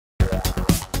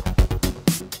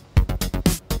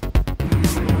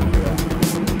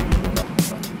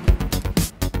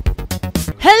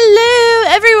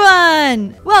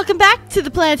everyone! Welcome back to the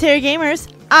Planetarygamers.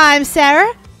 I'm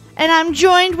Sarah, and I'm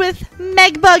joined with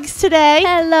Megbugs today.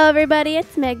 Hello everybody,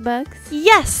 it's Megbugs.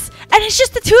 Yes, and it's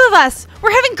just the two of us.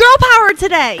 We're having girl power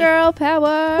today. Girl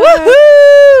power!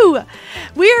 Woohoo!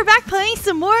 We are back playing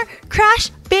some more Crash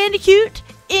Bandicoot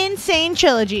Insane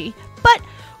Trilogy. But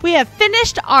we have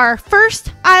finished our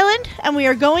first island, and we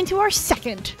are going to our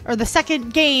second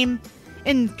game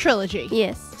in Trilogy.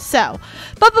 Yes. So,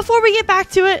 but before we get back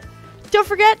to it, don't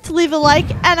forget to leave a like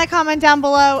and a comment down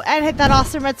below and hit that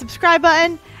awesome red subscribe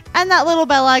button and that little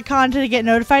bell icon to get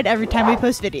notified every time we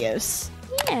post videos.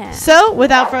 Yeah. So,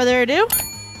 without further ado,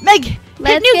 Meg,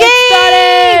 Let's new get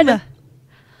game! started.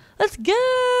 Let's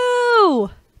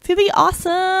go! It's gonna be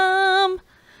awesome.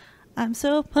 I'm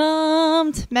so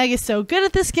pumped. Meg is so good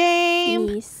at this game.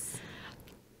 Yes.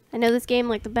 I know this game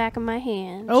like the back of my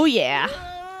hand. Oh yeah.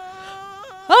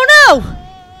 Oh no!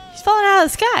 He's falling out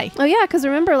of the sky. Oh yeah, because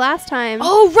remember last time?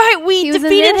 Oh right, we He was in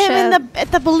defeated the him airship.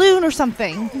 at the balloon or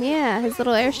something. Yeah, his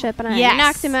little airship, and I Yes.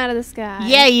 knocked him out of the sky.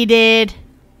 Yeah, you did.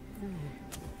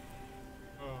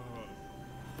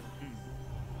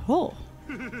 Oh.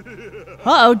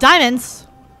 Uh-oh, diamonds.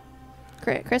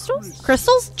 Crystals?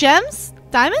 Crystals? Gems?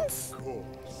 Diamonds?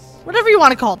 Whatever you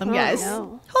want to call them, Oh, guys.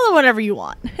 no. Call them whatever you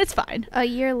want. It's fine. A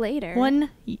year later. One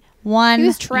He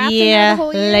was trapped in there year the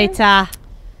whole year? later.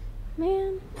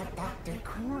 Man. But Dr.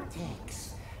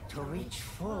 Cortex, to reach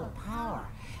full power,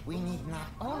 we need not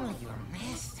only your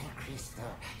master crystal,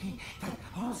 but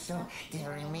also the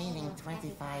remaining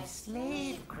 25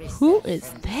 slave crystals. Who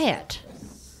is that?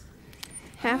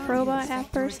 Half robot,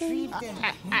 half person? Retrieve them.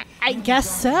 I guess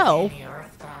so. The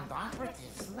Earthbound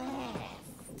operatives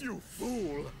left. You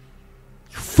fool!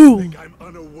 Fool. Think I'm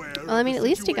unaware Well, I mean, of at the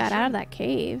least he got out of situation? that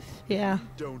cave. Yeah.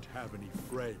 Don't have any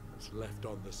friends left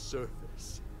on the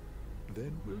surface.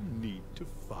 Then we'll need to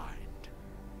find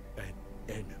an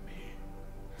enemy.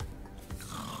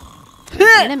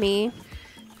 Enemy.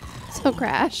 So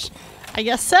Crash. I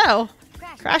guess so.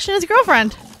 Crash and his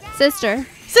girlfriend. Sister.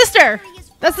 Sister.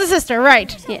 That's the sister,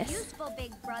 right? Yes. Useful,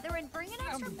 big brother, and bring an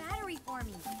extra battery for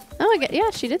me. Oh, yeah,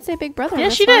 she did say Big Brother. in Yeah,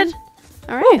 this she one. did.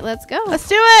 All right, let's go. Let's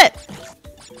do it.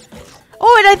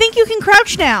 Oh, and I think you can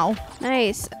crouch now.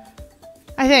 Nice.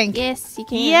 I think. Yes, you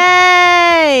can.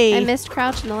 Yay! I missed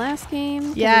crouch in the last game.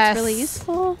 'Cause Yes. It's really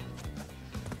useful.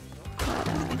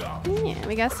 But, yeah,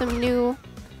 we got some new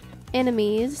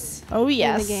enemies. Oh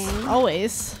yes. game.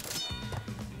 Always.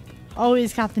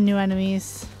 Always got the new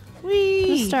enemies. Let's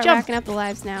Whee! start Jump. racking up the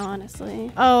lives now,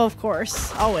 honestly. Oh, of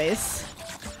course. Always.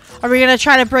 Are we gonna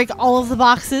try to break all of the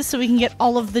boxes so we can get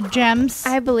all of the gems?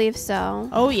 I believe so.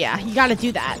 Oh yeah, you gotta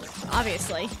do that.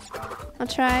 Obviously. I'll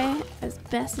try as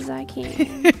best as I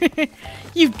can.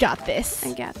 You've got this.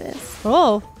 I got this.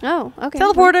 Oh. Oh, okay.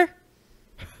 Teleporter.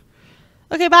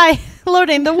 Okay, bye.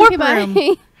 Loading the warp Okay, bye.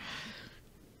 room.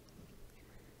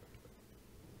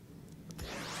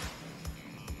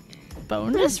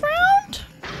 Bonus round?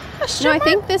 Question No, I mark?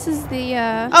 think this is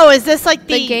the, Oh, is this like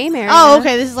the game area. Oh,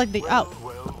 okay. This is like the oh.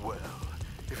 Well.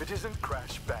 If it isn't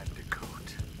Crash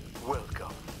Bandicoot,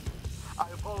 welcome. I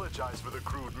apologize for the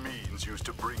crude means used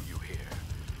to bring you here,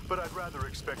 but I'd rather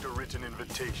expect a written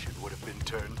invitation would have been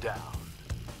turned down.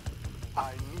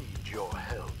 I need your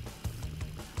help.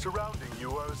 Surrounding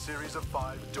you are a series of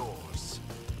 5 doors.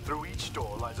 Through each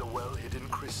door lies a well-hidden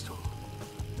crystal.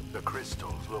 The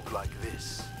crystals look like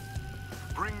this.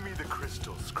 Bring me the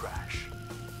crystals, Crash.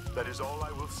 That is all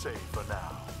I will say for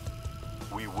now.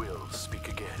 We will speak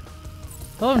again.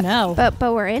 Oh no. But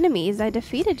we're enemies. I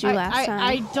defeated you last time.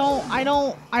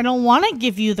 I don't want to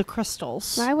give you the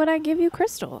crystals. Why would I give you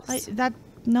crystals?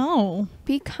 No.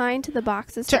 Be kind to the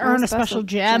boxes To earn a special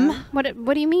gem? What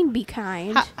do you mean be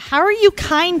kind? How are you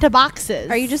kind to boxes?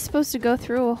 Are you just supposed to go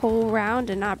through a whole round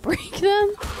and not break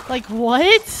them? like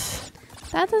what?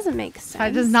 That doesn't make sense.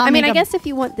 That does not I mean, make I a- guess if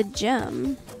you want the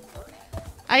gem.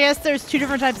 I guess there's 2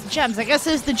 different types of gems. I guess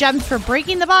there's the gems for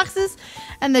breaking the boxes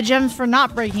and the gems for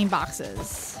not breaking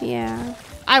boxes. Yeah.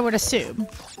 I would assume.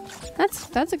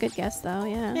 That's a good guess though,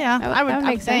 yeah. Yeah, I would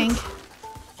make think. sense.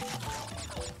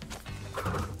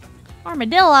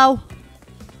 Armadillo.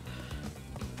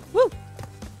 Woo.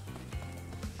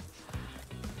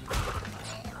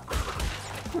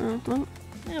 Well,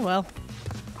 Yeah, well.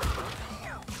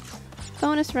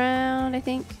 bonus round, I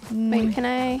think. Mm. Wait, can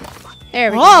I?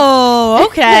 There we go. Oh,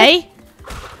 okay.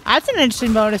 That's an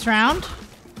interesting bonus round.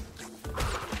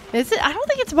 Is it? I don't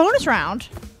think it's a bonus round.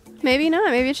 Maybe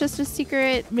not. Maybe it's just a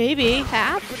secret Maybe.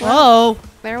 path. Whoa.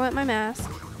 There went my mask.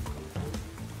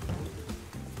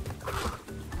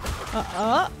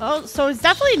 Oh, so it's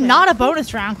definitely not a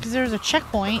bonus round because there's a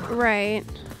checkpoint Right.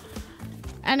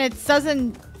 and it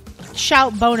doesn't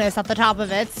shout bonus at the top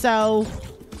of it, so...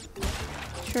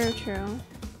 True, true.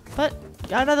 But,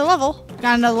 got another level.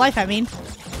 Got another life, I mean.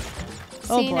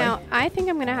 Oh, See, boy. now, I think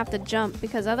I'm going to have to jump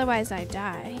because otherwise I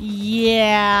die.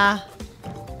 Yeah.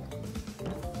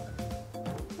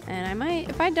 And I might,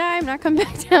 if I die, I'm not coming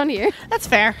back down here. That's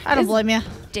fair. I don't It's blame you.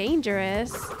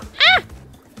 dangerous.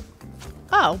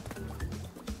 Oh.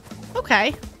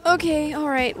 Okay. Okay,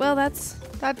 alright. Well, that's...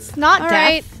 That's not death.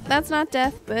 Alright, that's not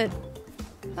death, but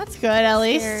That's good, at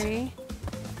least. scary.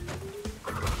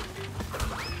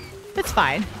 It's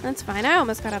fine. That's fine. I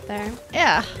almost got up there.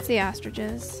 Yeah. It's the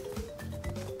ostriches.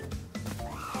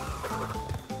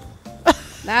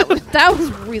 that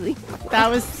was really cool. That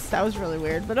was really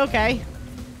weird, but okay.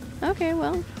 Okay,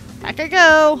 well. Back I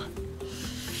go.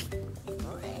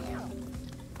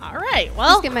 All right. Well,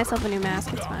 Just get myself a new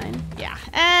mask. It's fine. yeah,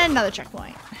 and another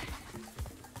checkpoint.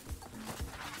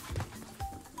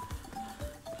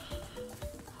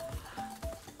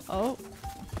 Oh,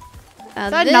 is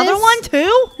that another This- one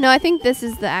too? No, I think this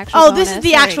is the actual Oh, bonus. this is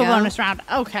the There we actual go. bonus round.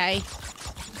 Okay.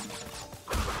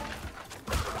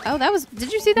 Oh, that was...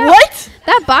 Did you see that? What?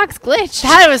 That box glitched.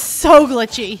 That was so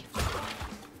glitchy.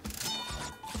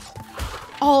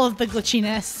 All of the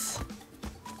glitchiness.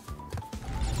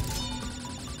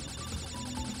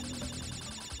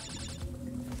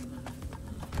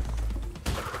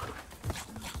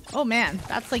 Oh man,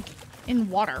 that's like in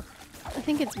water I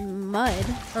think it's mud.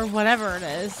 or whatever it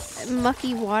is.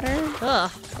 Mucky water. Ugh,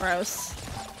 gross.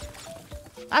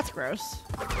 That's gross.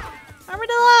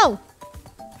 Armadillo!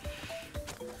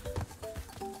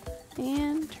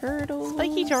 And turtles.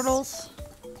 Spiky turtles.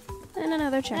 And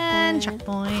another checkpoint. And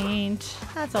checkpoint.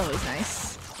 That's always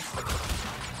nice.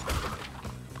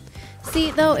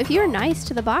 See, though, if you're nice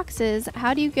to the boxes,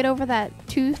 how do you get over that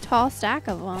too tall stack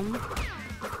of them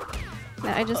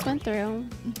that I just went through?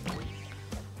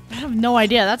 I have no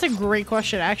idea. That's a great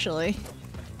question, actually.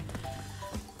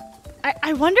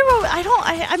 I wonder what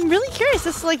I'm really curious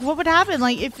as to like what would happen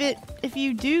like if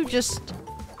you do just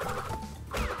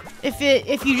if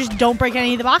you just don't break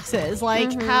any of the boxes,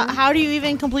 like how do you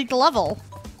even complete the level?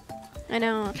 I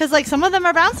know. Because like some of them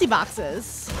are bouncy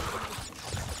boxes.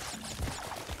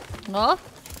 Oh,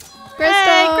 Crystal!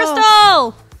 hey,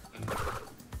 Crystal!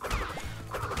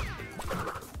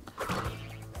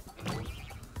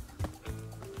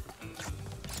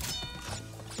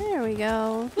 There we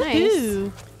go. Nice.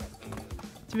 Woohoo.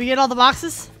 Did we get all the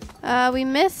boxes? We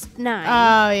missed 9.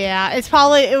 Oh yeah,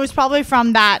 it was probably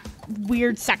from that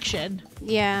weird section.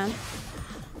 Yeah.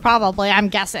 Probably, I'm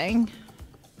guessing.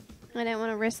 I didn't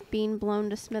want to risk being blown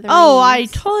to smithereens. Oh, I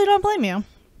totally don't blame you.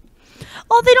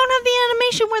 Oh, they don't have the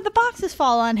animation where the boxes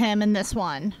fall on him in this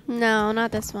one. No,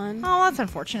 not this one. Oh, that's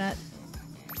unfortunate.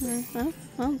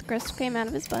 Well, the crystal came out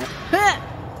of his butt.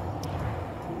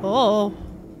 Oh.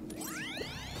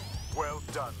 Well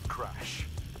done, Crash.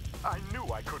 I knew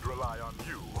I could rely on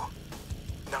you.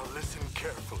 Now listen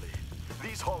carefully.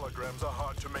 These holograms are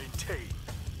hard to maintain.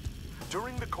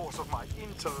 During the course of my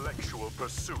intellectual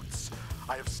pursuits,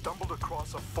 I have stumbled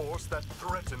across a force that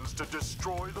threatens to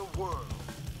destroy the world.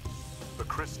 The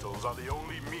crystals are the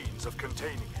only means of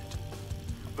containing it.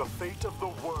 The fate of the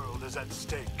world is at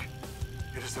stake.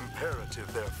 It is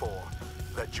imperative, therefore,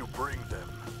 that you bring them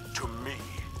to me.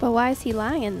 But why is he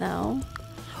lying, though?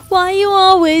 Why you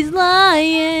always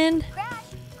lying? Crash!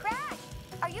 Crash!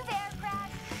 Are you there,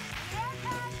 Crash?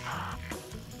 There, Crash?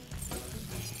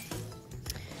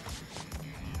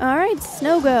 All right,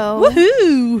 Snogo.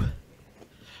 Woohoo!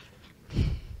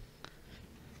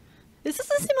 This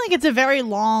doesn't seem like it's a very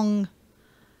long,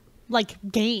 like,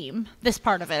 game. This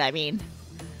part of it, I mean.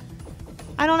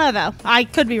 I don't know, though. I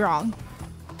could be wrong.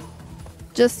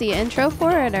 Just the intro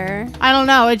for it, or? I don't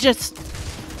know. It just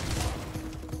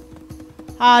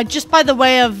by the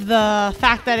way of the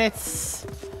fact that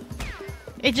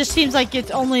it just seems like it's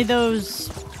only those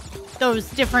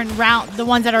different the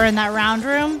ones that are in that round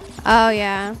room. Oh,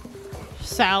 yeah.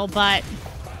 So, but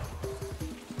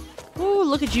ooh,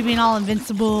 look at you being all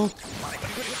invincible.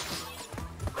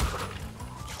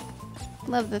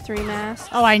 Love the 3 masks.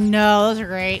 Oh, I know. Those are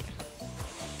great.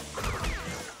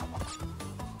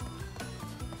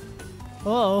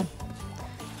 Oh,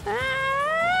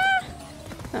 Ah!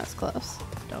 That was close.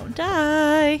 don't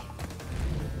die.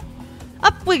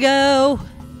 Up we go.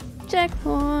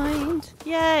 Checkpoint.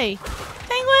 Yay.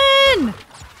 Penguin!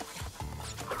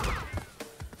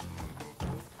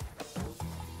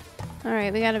 All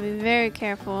right, we gotta be very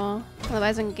careful.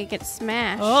 Otherwise, I'm gonna get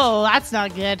smashed. Oh, that's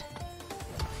not good.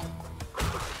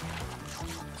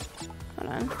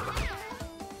 Hold on.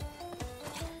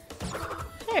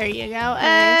 There you go.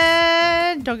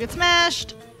 And don't get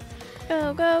smashed.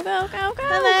 Go, go, go, go, go.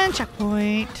 And then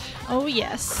checkpoint. Oh,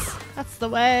 yes. That's the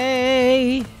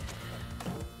way.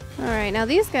 Alright, now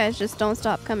these guys just don't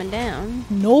stop coming down.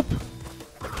 Nope.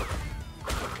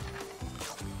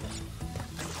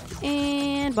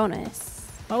 And bonus.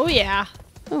 Oh, yeah.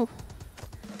 Ooh.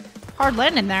 Hard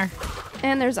landing there.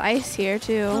 And there's ice here,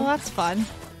 too. Oh, that's fun.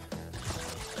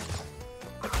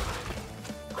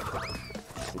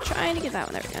 I'm trying to get that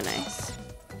one. There we go. Nice.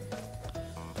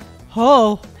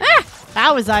 Oh. Ah!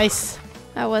 That was ice.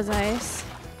 That was ice.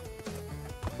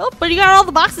 Oh, but you got all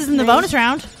the boxes in the Nice. bonus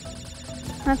round.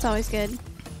 That's always good.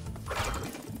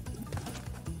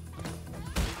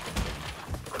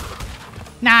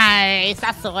 Nice.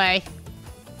 That's the way.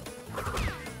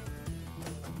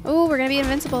 Ooh, we're gonna be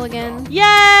invincible again.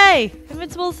 Yay!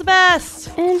 Invincible's the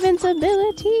best.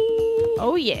 Invincibility.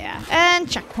 Oh, yeah. And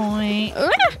checkpoint.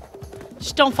 Ah!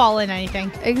 Just don't fall in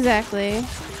anything. Exactly.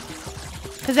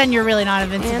 Because then you're really not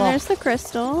invincible. And there's the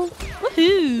crystal.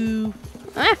 Woohoo!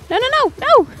 Ah! No, no, no,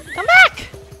 no! Come back!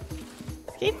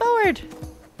 Skate forward.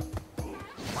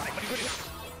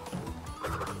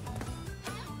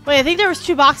 Wait, I think there was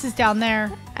 2 boxes down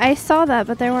there. I saw that,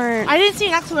 but there weren't. I didn't see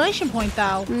an exclamation point,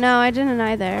 though. No, I didn't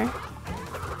either.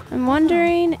 I'm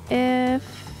wondering if...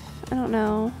 I don't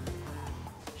know.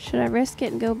 Should I risk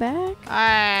it and go back?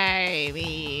 I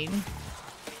mean...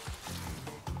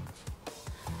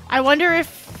 I wonder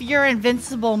if your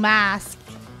invincible mask...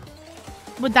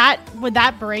 Would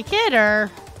that break it,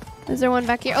 or... Is there one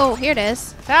back here? Oh, here it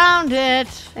is. Found it.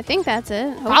 I think that's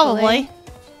it. Hopefully. Probably.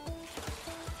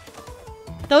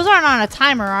 Those aren't on a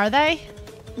timer, are they?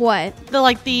 What?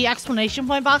 The exclamation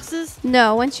point boxes?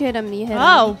 No, once you hit them, you hit them.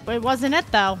 Oh, it wasn't it,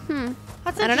 though.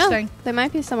 That's I don't interesting. know. They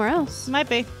might be somewhere else. Might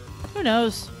be. Who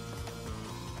knows?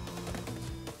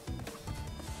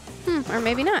 Or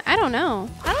maybe not. I don't know.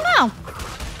 I don't know.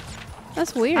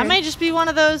 That's weird. That may just be one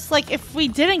of those, like, if we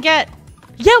didn't get...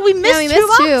 Yeah, we missed, we two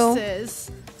missed 2.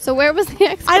 boxes. So where was the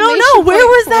exclamation I don't know. Where point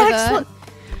was for that the- exclamation?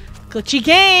 Glitchy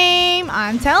game.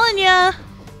 I'm telling ya.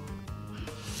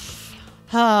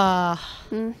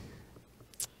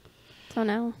 Don't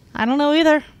know. I don't know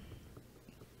either.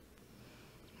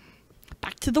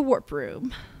 Back to the warp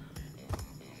room.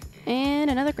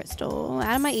 And another crystal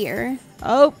out of my ear.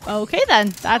 Oh, okay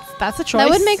then. That's a choice. That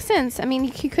would make sense. I mean,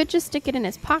 he could just stick it in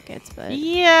his pockets, but...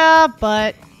 Yeah,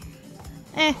 but...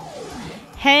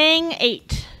 Hang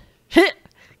 8.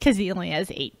 Because he only has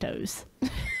 8 toes.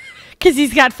 Because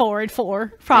he's got forward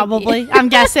 4, probably. I'm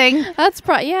guessing. That's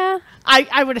yeah.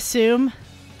 I would assume.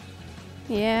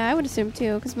 Yeah, I would assume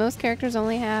too, because most characters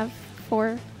only have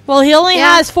 4. Well, he only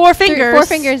has 4 fingers. 4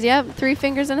 fingers, yep. 3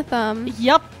 fingers and a thumb.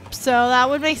 Yep. So that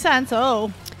would make sense.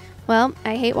 Oh. Well,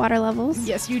 I hate water levels.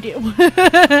 Yes, you do.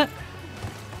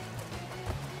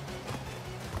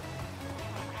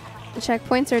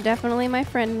 Checkpoints are definitely my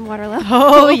friend in water levels.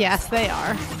 Oh, yes, they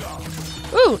are.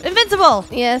 Ooh, invincible.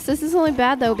 Yes, this is only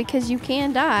bad though because you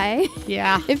can die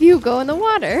Yeah. if you go in the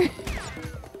water.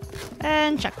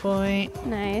 And checkpoint.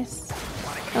 Nice.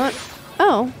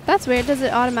 Oh, that's weird. Does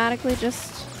it automatically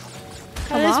just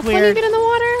come That is off when you weird. get in the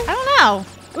water? I don't know.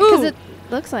 Because Ooh. it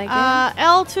looks like it.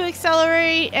 L to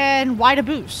accelerate and Y to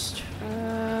boost.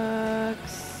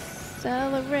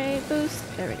 Accelerate,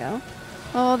 boost. There we go.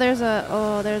 Oh, there's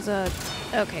a.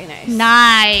 Okay, nice.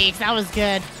 Nice. That was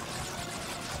good.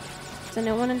 So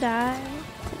no one to die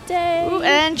today. Ooh,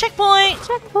 and checkpoint.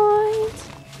 Checkpoint.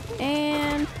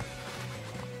 And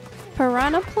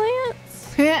piranha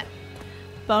plants.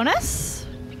 Bonus.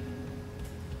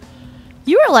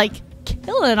 You are like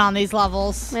killing it on these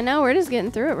levels. I know, we're just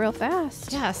getting through it real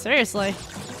fast. Yeah, seriously.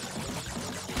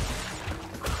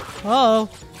 Oh.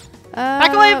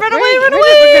 Back away, run away, run We're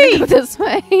away! gonna go this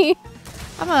way.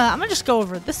 I'm gonna just go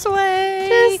over this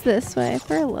way. Just this way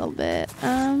for a little bit.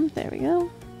 There we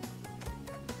go.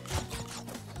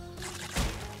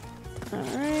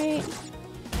 Alright.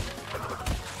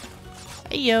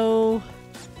 Hey, yo.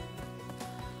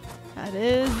 That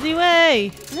is the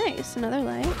way. Nice, another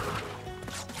light.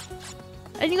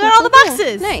 And you got all the Cool.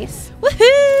 boxes. Nice.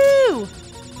 Woohoo!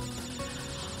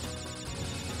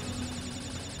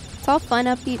 It's all fun,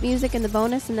 upbeat music in the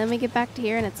bonus, and then we get back to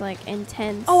here and it's like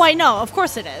intense. Oh, I know. Of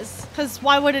course it is. Because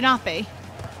why would it not be?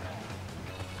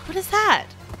 What is that?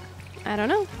 I don't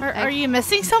know. Are you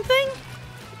missing something?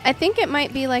 I think it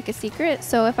might be like a secret,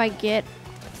 so if I get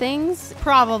things,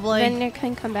 Probably. then it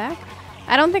can come back.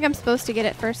 I don't think I'm supposed to get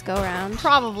it first go round.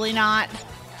 Probably not.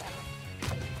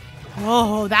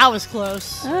 Whoa, that was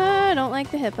close. I don't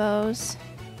like the hippos.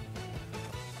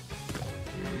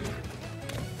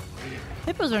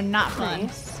 Hippos are not fun.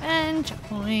 Nice. And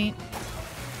checkpoint.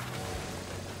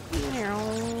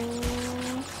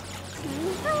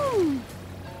 Boom.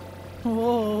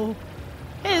 Whoa.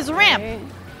 It is a ramp. Right.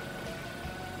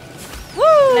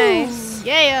 Woo! Nice.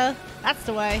 Yeah, that's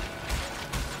the way.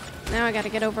 Now I gotta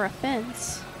get over a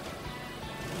fence.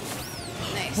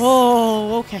 Nice.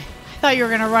 Whoa, okay. I thought you were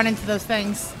going to run into those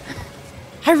things.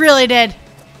 I really did.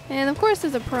 And of course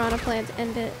there's a piranha plant to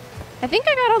end it. I think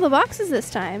I got all the boxes this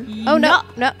time. Oh, no. No.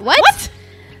 No. What? What?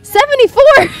 74!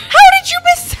 How did you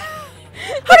miss?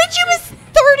 How did you miss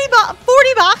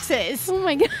 40 boxes? Oh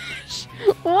my gosh.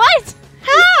 What?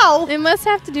 How? It must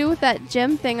have to do with that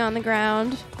gem thing on the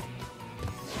ground.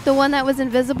 The one that was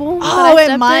invisible. that Oh, I it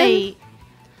stepped might. in.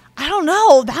 I don't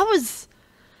know. That's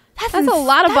a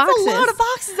lot of boxes. That's a lot of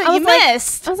boxes that I you was like-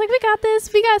 missed. I was like, we got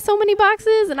this. We got so many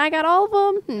boxes, and I got all of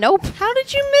them. Nope. How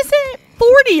did you miss it?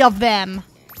 40 of them.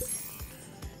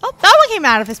 Oh, that one came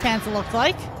out of his pants, it looked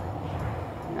like.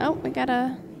 Oh, we got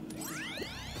a...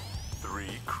 3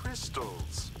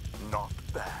 crystals. Not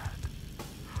bad.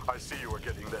 I see you are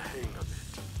getting the hang of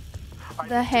it. I The need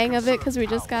to hang of it, because we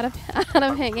conserve just got power. out I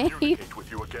of will hanging. communicate with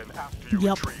you again after you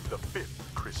Yup. retrieve the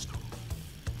 5th crystal.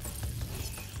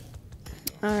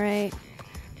 All right.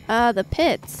 The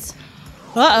pits.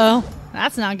 Uh-oh.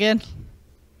 That's not good.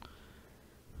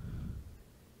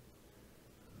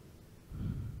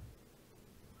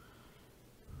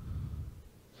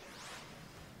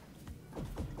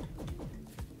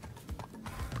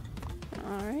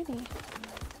 Alrighty.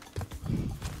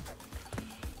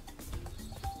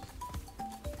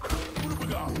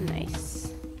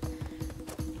 Nice.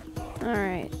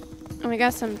 Alright. And we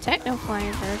got some techno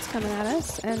flying birds coming at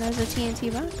us, and there's a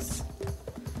TNT box.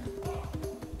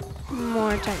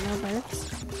 More techno birds.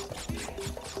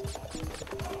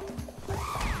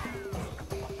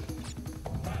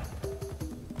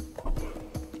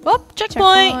 Oh,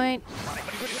 checkpoint. Checkpoint.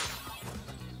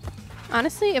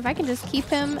 Honestly, if I can just keep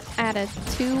him at a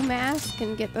 2 mask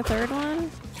and get the 3rd one,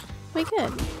 we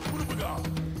could.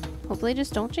 Hopefully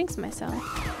just don't jinx myself.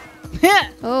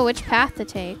 Oh, which path to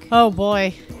take? Oh,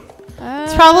 boy.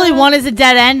 It's probably one is a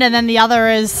dead end and then the other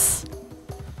is...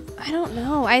 I don't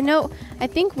know. I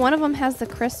think one of them has the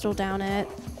crystal down it.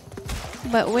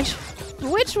 But which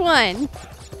one?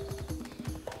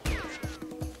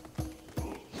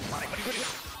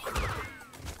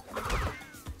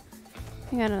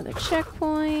 I got another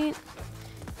checkpoint.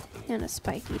 And a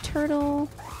spiky turtle.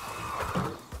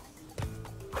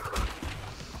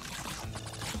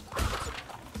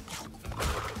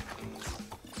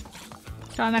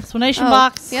 Got an explanation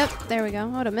box. Yep, there we go. I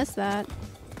would have missed that.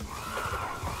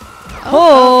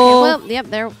 Oh. Okay, well, yep,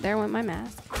 there went my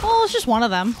mask. Well, it's just one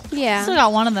of them. Yeah. Still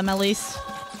got one of them at least.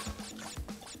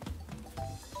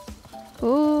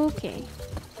 Okay.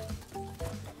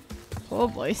 Oh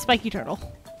boy, spiky turtle.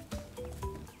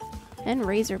 And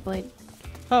razor blade.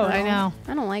 Oh, turtle. I know.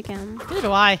 I don't like him. Neither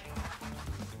do I.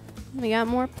 We got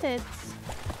more pits.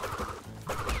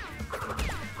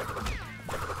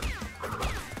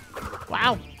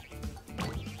 Wow.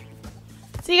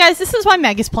 See, guys, this is why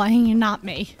Meg is playing and not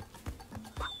me.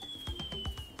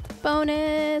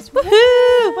 Bonus.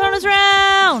 Woohoo! Bonus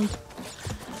round!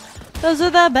 Those are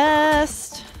the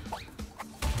best.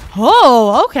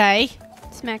 Oh, okay.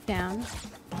 Smackdown.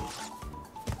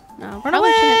 No, Run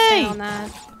probably shouldn't stay away! on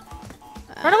that.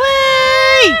 Run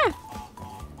away! Ah!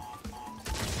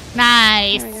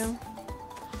 Nice. There we go.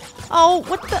 Oh,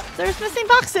 what the? There's missing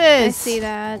boxes. I see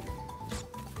that.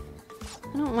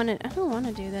 I don't want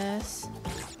to do this.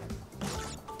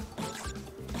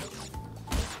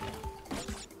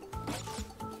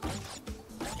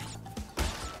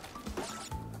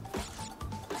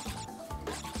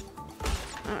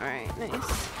 Alright,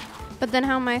 nice. But then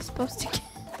how am I supposed to get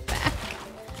back?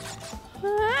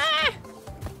 Ah!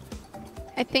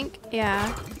 I think,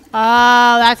 yeah.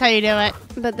 Oh, that's how you do it.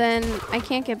 But then I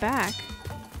can't get back.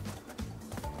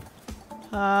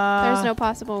 There's no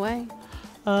possible way.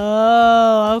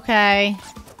 Oh, okay.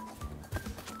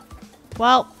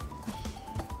 Well,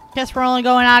 guess we're only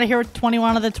going out of here with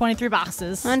 21 of the 23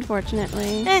 boxes.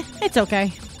 Unfortunately. It's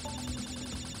okay.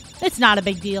 It's not a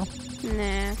big deal.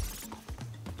 Nah.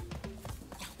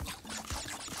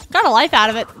 Got a life out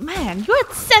of it. Man, you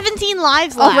had 17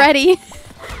 lives left. Already.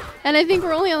 And I think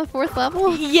we're only on the 4th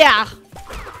level. Yeah.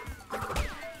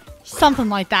 Something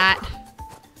like that.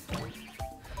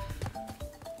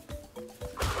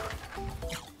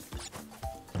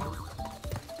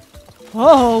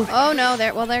 Oh. Oh no,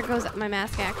 there goes my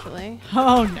mask actually.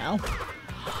 Oh no.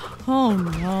 Oh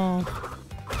no.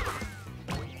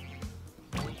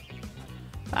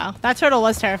 Wow, that turtle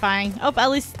was terrifying. Oh,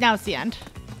 at least now it's the end.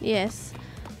 Yes.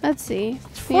 Let's see.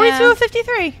 42 of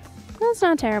 53. That's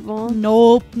not terrible.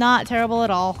 Nope, not terrible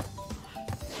at all.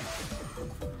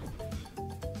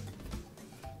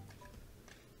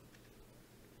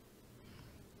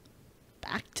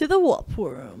 to the warp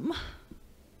room.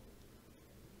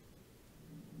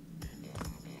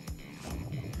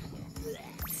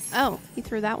 Oh, he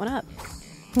threw that one up.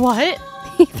 What?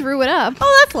 He threw it up.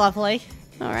 Oh, that's lovely.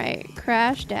 All right,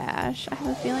 Crash Dash. I have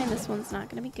a feeling this one's not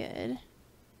going to be good.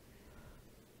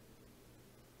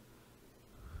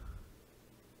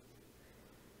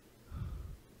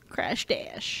 Crash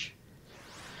Dash.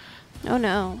 Oh,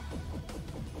 no.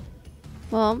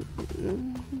 Well,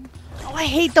 Oh, I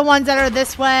hate the ones that are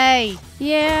this way.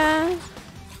 yeah.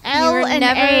 L were and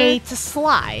never- A to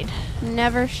slide.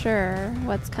 Never sure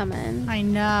what's coming. I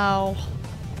know.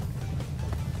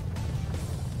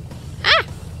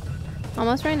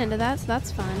 Almost ran into that, so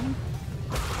that's fun.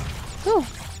 Ooh.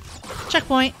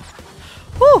 Checkpoint.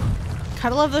 Whew.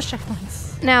 Gotta love those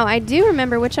checkpoints. Now, I do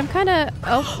remember, which I'm kind of...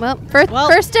 Oh, well,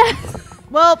 first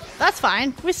death. Well, that's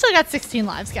fine. We still got 16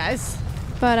 lives, guys.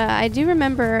 But I do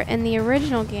remember in the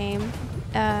original game,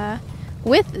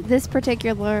 with this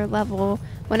particular level,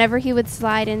 whenever he would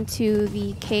slide into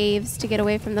the caves to get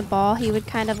away from the ball, he would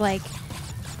kind of like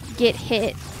get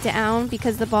hit down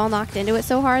because the ball knocked into it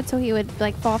so hard, so he would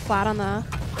like fall flat on the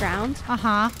ground.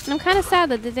 Uh-huh. And I'm kind of sad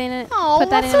that they didn't Oh, put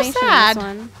that that's so animation sad. in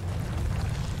this one.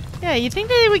 Yeah, you'd think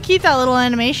they would keep that little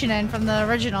animation in from the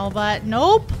original, but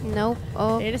nope. Nope.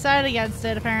 Oh, They decided against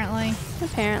it, apparently.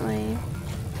 apparently.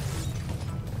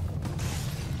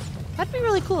 That'd be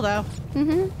really cool, though.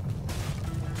 Mm-hmm.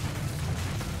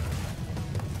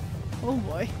 Oh,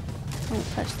 boy.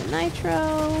 Don't touch the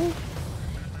nitro.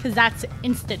 Because that's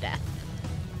insta-death.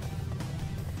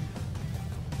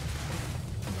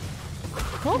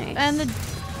 Oh, Nice. and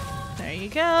there you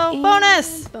go.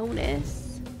 Bonus! And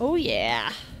bonus. Oh,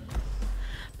 yeah.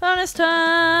 Bonus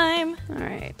time! All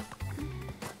right.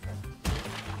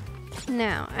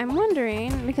 Now, I'm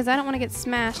wondering, because I don't want to get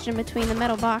smashed in between the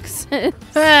metal boxes.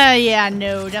 Yeah,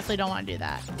 no, definitely don't want to do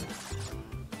that.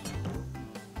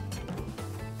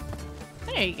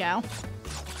 There you go.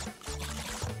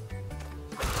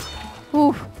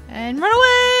 Ooh, And run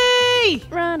away!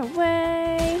 run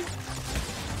away.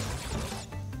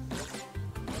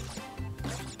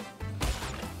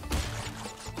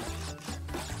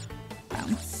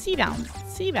 Bouncy,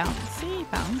 bouncy, bouncy,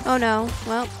 bounce. Oh no.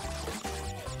 Well,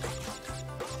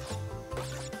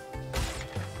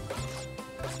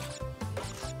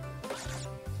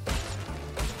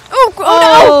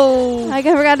 oh no! I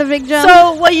forgot the big jump.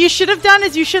 So what you should have done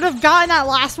is you should have gotten that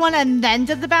last one and then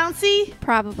did the bouncy.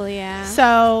 Probably, yeah.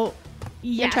 So,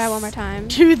 You yes. try one more time.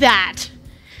 Do that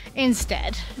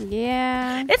instead.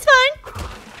 Yeah. It's fine.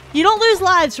 You don't lose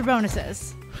lives for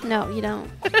bonuses. No, you don't.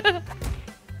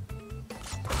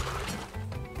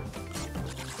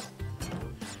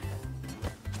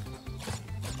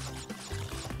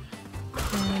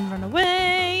 And run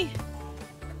away.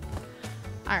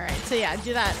 All right, so yeah,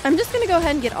 do that. I'm just gonna go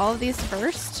ahead and get all of these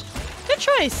first, Good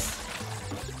choice.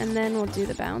 and then we'll do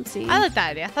the bouncy. I like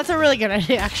that idea. That's a really good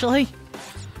idea, actually.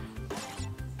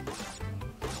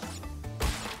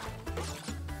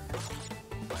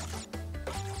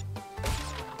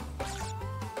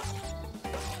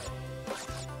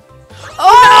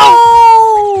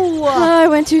 Oh! Oh, I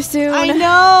went too soon. I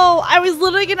know. I was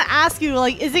literally gonna ask you,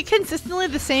 like, is it consistently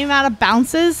the same amount of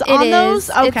bounces It on is. those?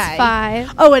 Okay. It's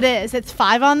 5. Oh, it is. It's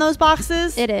 5 on those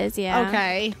boxes. It is, yeah.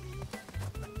 Okay.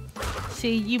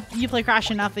 See, you play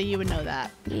Crash enough that you would know that.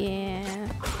 Yeah.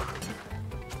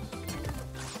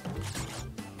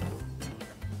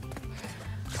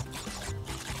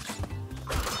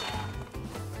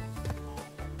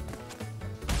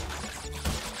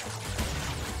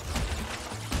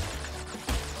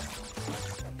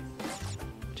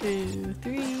 Two,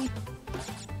 three.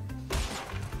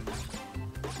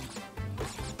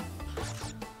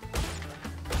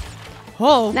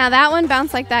 Whoa. Now that one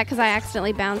bounced like that because I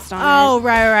accidentally bounced on Oh,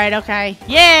 right, okay.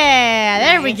 Yeah,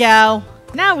 there we Nice. go.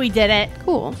 Now we did it. it.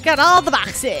 Cool. Got all the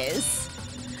boxes.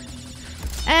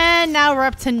 And now we're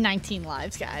up to 19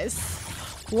 lives, guys.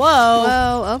 Whoa.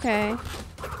 Whoa, okay.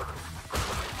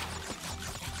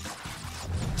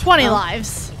 20 Oh.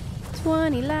 lives.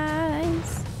 20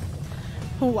 lives.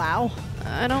 Wow.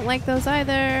 I don't like those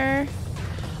either.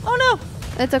 Oh,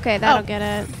 no. It's okay, that'll Oh. get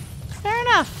it. Fair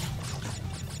enough.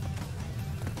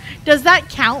 Does that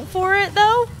count for it,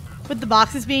 though? With the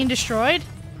boxes being destroyed?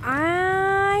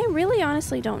 I really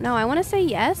honestly don't know. I want to say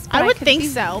yes, but I would could think be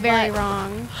so, very but-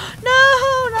 wrong.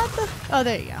 No, not the... Oh,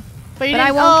 there you go. But you But I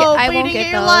didn't, won't get- oh, I but you won't didn't get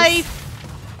get your those. life.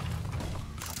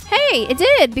 Hey, it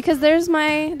did because there's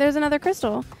another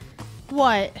crystal.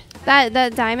 What?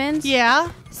 That diamond?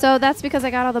 Yeah. So that's because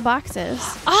I got all the boxes.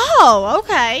 Oh,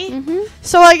 okay.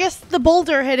 So I guess the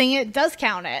boulder hitting it does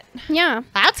count it. Yeah.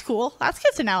 That's cool. That's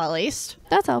good to know at least.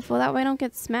 That's helpful. That way I don't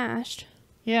get smashed.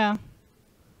 Yeah.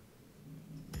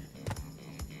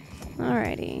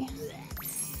 Alrighty.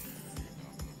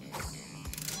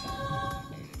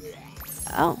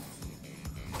 Oh.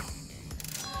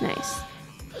 Nice.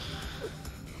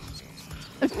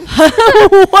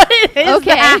 What is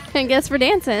Okay, that? I guess we're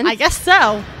dancing. I guess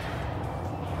so.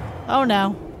 Oh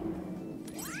no.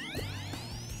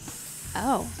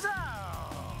 Oh. So,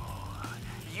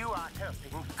 you are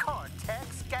helping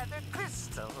Cortex gather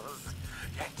crystals.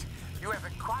 Yet, you have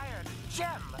acquired a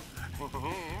gem.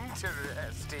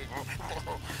 Interesting.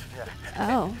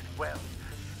 Oh. Well,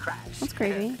 Crash. That's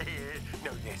crazy.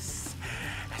 Know this.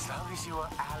 As long as you are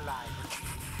allied with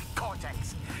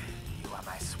Cortex, you are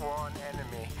my sworn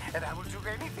enemy, and I will do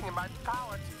anything in my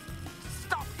power to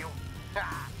stop you.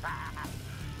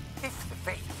 If the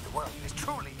fate of the world is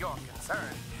truly your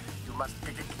concern, you must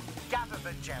gather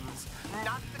the gems,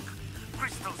 not the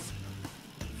crystals.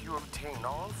 If you obtain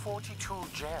all 42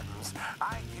 gems,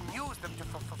 I can use them to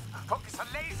focus a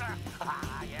laser.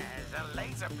 Ah, yes, a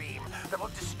laser beam that will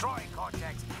destroy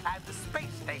Cortex and the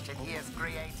space station he has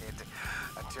created.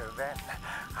 Until then,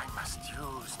 I must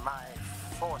use my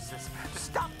forces to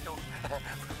stop you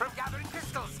from gathering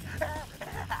crystals.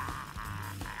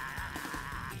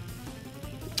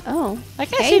 Oh.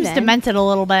 That guy okay, seems then. demented a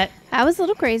little bit. That was a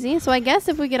little crazy. So I guess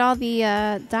if we get all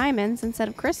the diamonds instead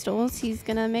of crystals, he's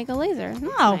gonna make a laser.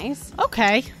 That's Oh. nice.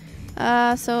 Okay.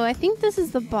 So I think this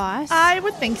is the boss. I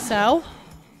would think so.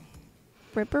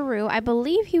 Ripperoo. I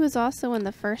believe he was also in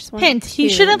the first one. Hint, he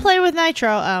too. shouldn't play with Nitro.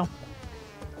 Oh.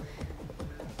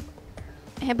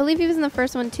 I believe he was in the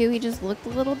first one too. He just looked a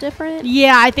little different.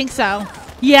 Yeah, I think so.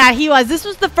 Yeah, he was. This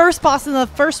was the first boss in the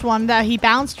first one that he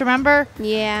bounced, remember?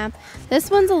 Yeah. This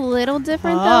one's a little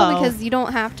different Oh. though because you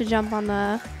don't have to jump on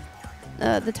the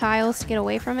tiles to get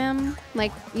away from him.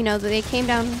 Like, you know, they came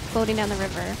down floating down the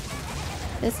river.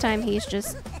 This time he's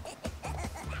just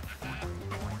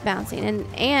bouncing.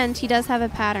 And he does have a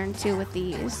pattern too with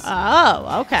these.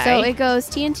 Oh, okay. So it goes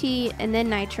TNT and then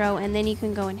Nitro and then you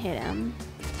can go and hit him.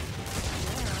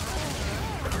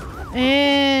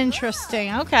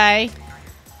 Interesting. Okay.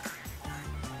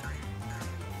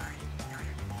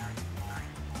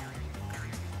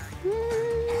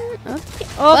 Okay.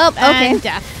 Oh, Well, okay. and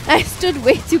death. I stood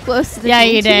way too close to the Yeah,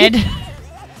 you TNT. did.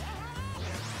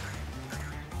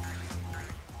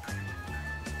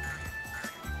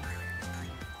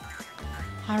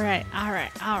 All right.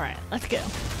 Let's go.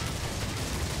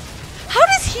 How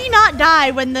does he not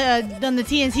die when the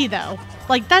TNT though?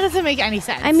 Like that doesn't make any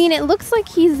sense. I mean, it looks like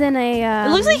he's in a. it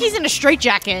looks like he's in a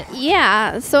straitjacket.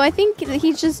 Yeah, so I think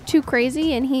he's just too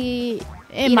crazy, and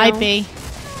It you might know, be.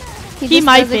 He He just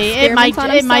might does be. It might. experiments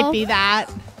on It might himself. be that.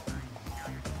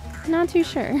 Not too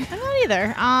sure. I'm not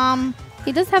either.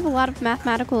 He does have a lot of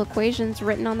mathematical equations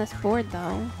written on this board,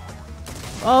 though.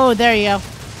 Oh, there you go.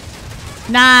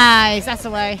 Nice. That's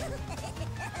the way.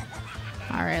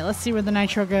 All right. Let's see where the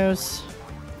nitro goes.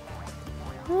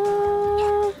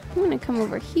 I'm gonna come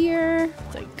over here.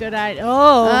 It's a good idea.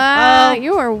 Oh.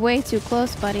 You are way too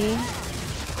close, buddy.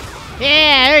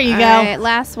 Yeah. There you All go. right,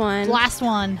 last one. Last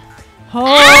one.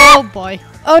 Oh boy.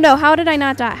 Oh no! How did I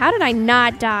not die? How did I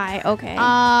not die? Okay.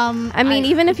 I mean,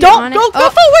 even if you're don't on go it. go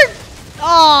forward.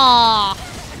 Oh.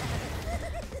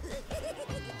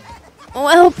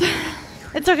 Well,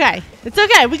 It's okay. It's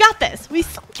okay. We got this. You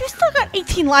still got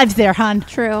 18 lives there, hon.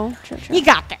 true. You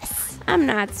got this. I'm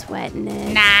not sweating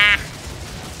it. Nah.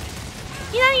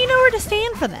 You know where to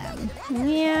stand for them.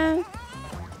 Yeah.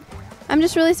 I'm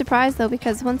just really surprised though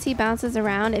because once he bounces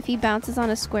around, if he bounces on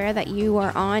a square that you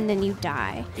are on, then you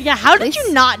die. Yeah. How did least-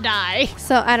 you not die?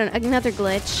 So I don't know. Another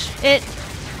glitch.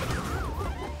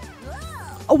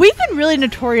 We've been really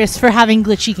notorious for having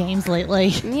glitchy games lately.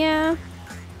 Yeah.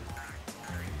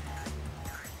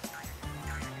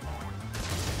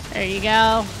 There you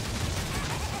go.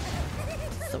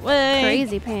 That's the way.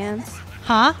 Crazy pants.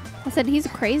 Huh? I said he's a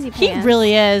crazy He pants.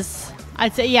 really is.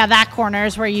 I'd say, yeah, that corner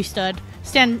is where you stood.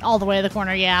 Stand all the way to the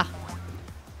corner, yeah.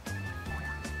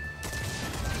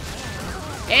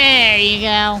 There you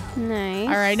go. Nice.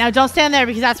 All right, now don't stand there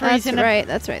because that's where That's he's gonna. right.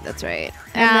 That's right. That's right.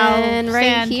 Now And then right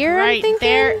stand here, right I'm thinking.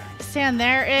 there. Stand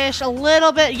there-ish, a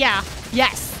little bit. Yeah.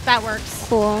 Yes, that works.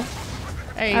 Cool.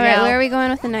 There you All right, go. where are we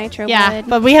going with the nitro? Yeah, bud?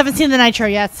 but we haven't seen the nitro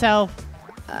yet, so.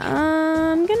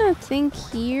 I'm gonna think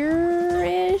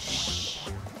here-ish.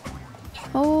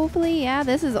 Hopefully, yeah.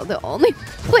 This is the only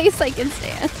place I can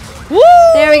stand. Woo!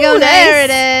 There we go, There nice.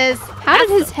 it is. How did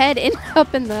his head end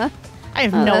up in the? I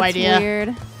have Oh, no that's idea.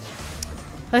 Weird.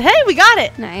 But hey, we got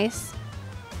it. Nice.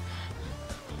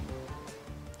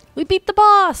 We beat the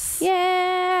boss.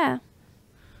 Yeah.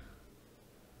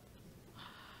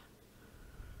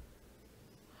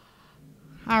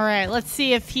 All right, let's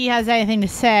see if he has anything to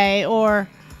say, or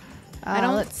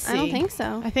let's see. I don't think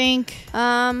so. I think.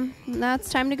 Now it's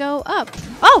time to go up.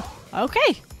 Oh,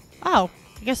 okay. Oh,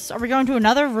 I guess, are we going to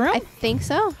another room? I think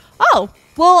so. Oh,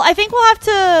 well, I think we'll have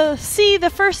to see the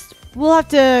first. We'll have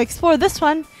to explore this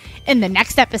one in the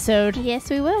next episode. Yes,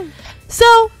 we will.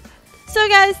 So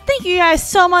guys, thank you guys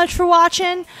so much for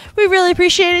watching. We really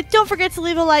appreciate it. Don't forget to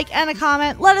leave a like and a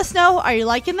comment. Let us know, are you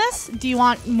liking this? Do you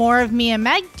want more of me and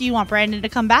Meg? Do you want Brandon to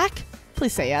come back?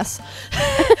 Please say yes.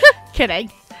 Kidding.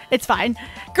 It's fine.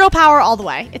 Girl power all the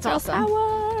way. It's Girl awesome.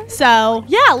 power. So,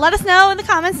 yeah, let us know in the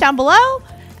comments down below.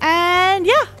 And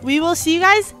yeah, we will see you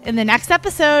guys in the next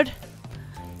episode.